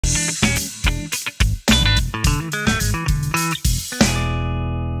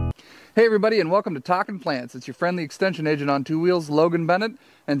Hey everybody, and welcome to Talkin' Plants. It's your friendly extension agent on two wheels, Logan Bennett,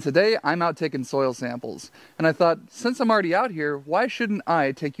 and today I'm out taking soil samples. And I thought, since I'm already out here, why shouldn't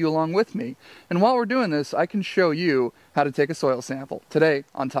I take you along with me? And while we're doing this, I can show you how to take a soil sample today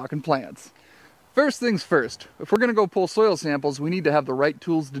on Talkin' Plants. First things first, if we're going to go pull soil samples, we need to have the right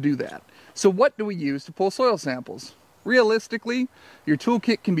tools to do that. So what do we use to pull soil samples? Realistically, your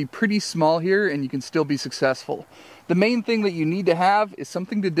toolkit can be pretty small here and you can still be successful. The main thing that you need to have is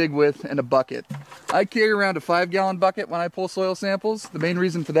something to dig with and a bucket. I carry around a 5-gallon bucket when I pull soil samples. The main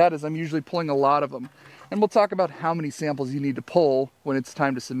reason for that is I'm usually pulling a lot of them. And we'll talk about how many samples you need to pull when it's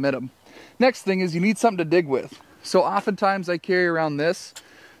time to submit them. Next thing is you need something to dig with. So oftentimes I carry around this.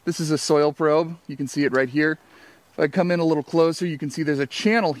 This is a soil probe. You can see it right here. If I come in a little closer, you can see there's a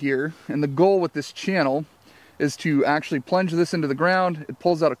channel here. And the goal with this channel is to actually plunge this into the ground. It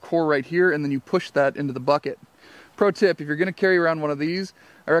pulls out a core right here, and then you push that into the bucket. Pro tip, if you're going to carry around one of these,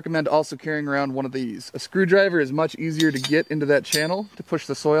 I recommend also carrying around one of these. A screwdriver is much easier to get into that channel to push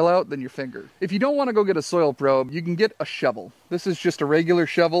the soil out than your finger. If you don't want to go get a soil probe, you can get a shovel. This is just a regular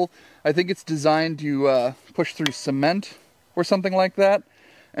shovel. I think it's designed to push through cement or something like that.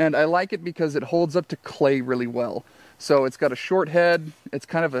 And I like it because it holds up to clay really well. So it's got a short head, it's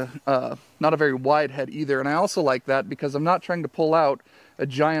kind of a not a very wide head either, and I also like that because I'm not trying to pull out a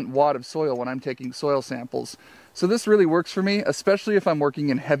giant wad of soil when I'm taking soil samples. So this really works for me, especially if I'm working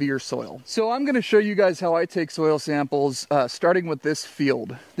in heavier soil. So I'm going to show you guys how I take soil samples, starting with this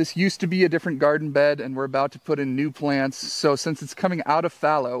field. This used to be a different garden bed, and we're about to put in new plants, so since it's coming out of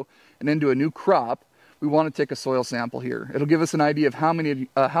fallow and into a new crop, we want to take a soil sample here. It'll give us an idea of how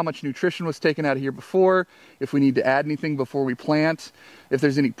much nutrition was taken out of here before, if we need to add anything before we plant, if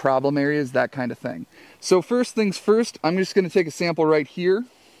there's any problem areas, that kind of thing. So first things first, I'm just going to take a sample right here.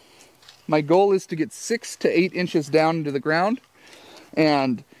 My goal is to get 6 to 8 inches down into the ground,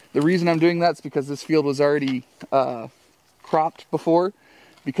 and the reason I'm doing that is because this field was already cropped before.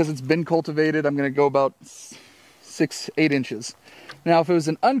 Because it's been cultivated, I'm going to go about 6-8 inches. Now if it was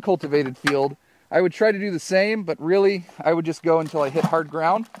an uncultivated field, I would try to do the same, but really, I would just go until I hit hard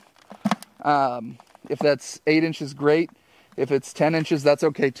ground. If that's 8 inches, great. If it's 10 inches, that's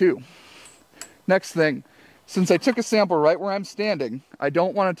okay too. Next thing, since I took a sample right where I'm standing, I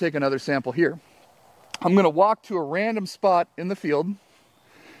don't want to take another sample here. I'm going to walk to a random spot in the field,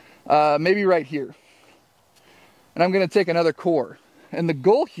 maybe right here. And I'm going to take another core. And the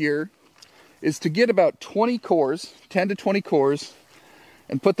goal here is to get about 20 cores, 10 to 20 cores,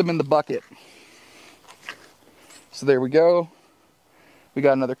 and put them in the bucket. So there we go. We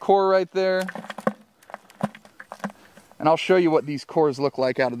got another core right there. And I'll show you what these cores look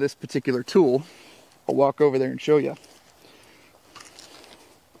like out of this particular tool. I'll walk over there and show you.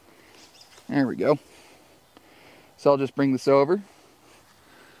 There we go. So I'll just bring this over.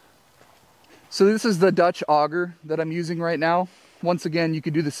 So this is the Dutch auger that I'm using right now. Once again, you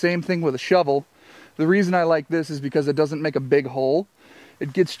could do the same thing with a shovel. The reason I like this is because it doesn't make a big hole.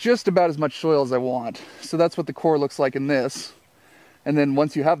 It gets just about as much soil as I want. So that's what the core looks like in this. And then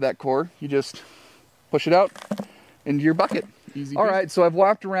once you have that core, you just push it out into your bucket. Easy. All right, so I've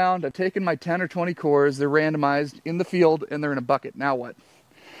walked around, I've taken my 10 or 20 cores, they're randomized in the field, and they're in a bucket. Now what?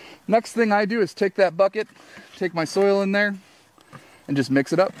 Next thing I do is take that bucket, take my soil in there, and just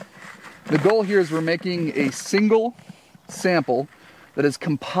mix it up. The goal here is we're making a single sample that is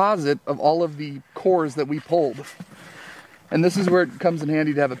composite of all of the cores that we pulled. And this is where it comes in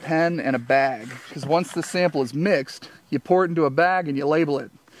handy to have a pen and a bag, because once the sample is mixed, you pour it into a bag and you label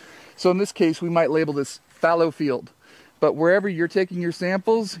it. So in this case, we might label this fallow field. But wherever you're taking your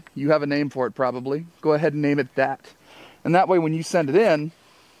samples, you have a name for it probably. Go ahead and name it that. And that way when you send it in,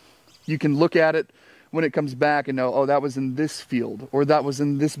 you can look at it when it comes back and know, oh, that was in this field, or that was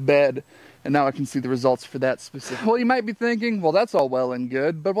in this bed, and now I can see the results for that specific. Well, you might be thinking, well, that's all well and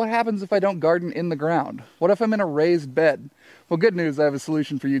good, but what happens if I don't garden in the ground? What if I'm in a raised bed? Well, good news, I have a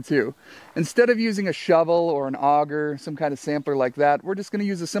solution for you too. Instead of using a shovel or an auger, some kind of sampler like that, we're just going to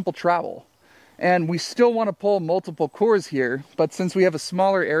use a simple trowel. And we still want to pull multiple cores here, but since we have a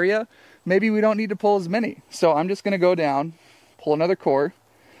smaller area, maybe we don't need to pull as many. So I'm just going to go down, pull another core.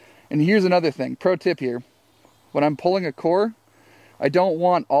 And here's another thing, pro tip here. When I'm pulling a core, I don't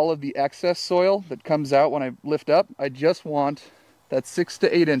want all of the excess soil that comes out when I lift up. I just want that 6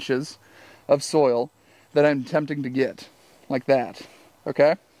 to 8 inches of soil that I'm attempting to get, like that,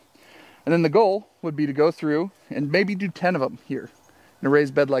 okay? And then the goal would be to go through and maybe do 10 of them here in a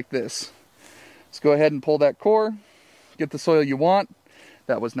raised bed like this. Let's go ahead and pull that core, get the soil you want.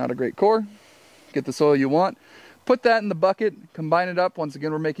 That was not a great core. Get the soil you want. Put that in the bucket, combine it up. Once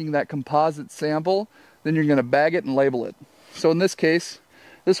again, we're making that composite sample. Then you're going to bag it and label it. So in this case,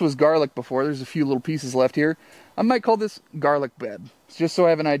 This was garlic before. There's a few little pieces left here. I might call this garlic bed, just so I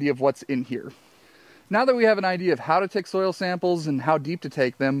have an idea of what's in here. Now that we have an idea of how to take soil samples and how deep to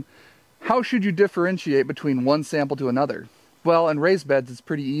take them, how should you differentiate between one sample to another? Well, in raised beds, it's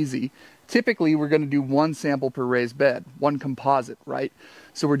pretty easy. Typically, we're going to do one sample per raised bed, one composite, right?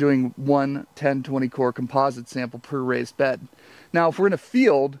 So we're doing one 10-20 core composite sample per raised bed. Now, if we're in a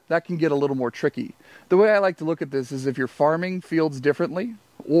field, that can get a little more tricky. The way I like to look at this is if you're farming fields differently,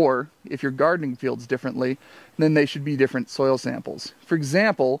 or if you're gardening fields differently, then they should be different soil samples. For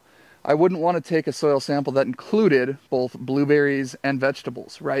example, I wouldn't want to take a soil sample that included both blueberries and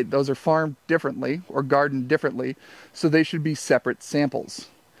vegetables, right? Those are farmed differently or gardened differently, so they should be separate samples.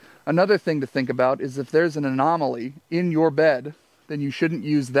 Another thing to think about is if there's an anomaly in your bed, then you shouldn't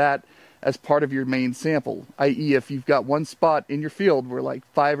use that as part of your main sample, i.e. if you've got one spot in your field where like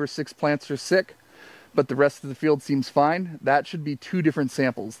 5 or 6 plants are sick, but the rest of the field seems fine, that should be 2 different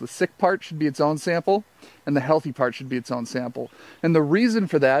samples. The sick part should be its own sample, and the healthy part should be its own sample. And the reason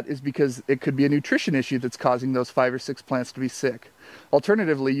for that is because it could be a nutrition issue that's causing those 5 or 6 plants to be sick.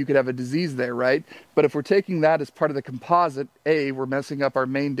 Alternatively, you could have a disease there, right? But if we're taking that as part of the composite, A, we're messing up our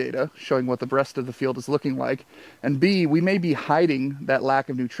main data, showing what the rest of the field is looking like, and B, we may be hiding that lack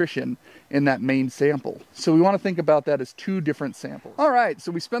of nutrition in that main sample. So we want to think about that as 2 different samples. All right,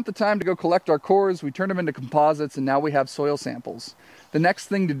 so we spent the time to go collect our cores, we turned them into composites, and now we have soil samples. The next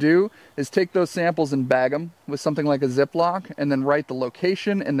thing to do is take those samples and bag them with something like a Ziploc, and then write the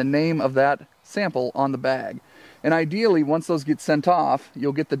location and the name of that sample on the bag. And ideally, once those get sent off,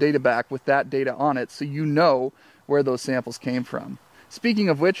 you'll get the data back with that data on it, so you know where those samples came from. Speaking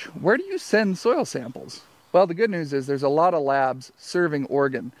of which, where do you send soil samples? Well, the good news is there's a lot of labs serving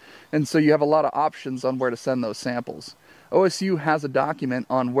Oregon, and so you have a lot of options on where to send those samples. OSU has a document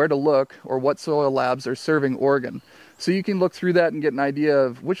on where to look or what soil labs are serving Oregon, so you can look through that and get an idea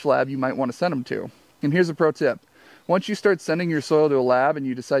of which lab you might want to send them to. And here's a pro tip. Once you start sending your soil to a lab and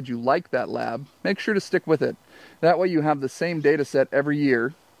you decide you like that lab, make sure to stick with it. That way you have the same data set every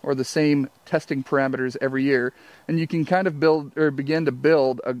year, or the same testing parameters every year, and you can kind of build or begin to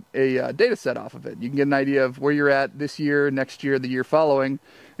build a data set off of it. You can get an idea of where you're at this year, next year, the year following,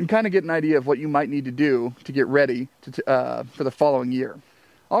 and kind of get an idea of what you might need to do to get ready for the following year.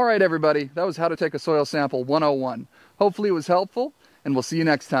 All right, everybody, that was how to take a soil sample 101. Hopefully it was helpful, and we'll see you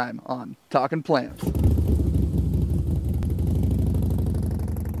next time on Talkin' Plants.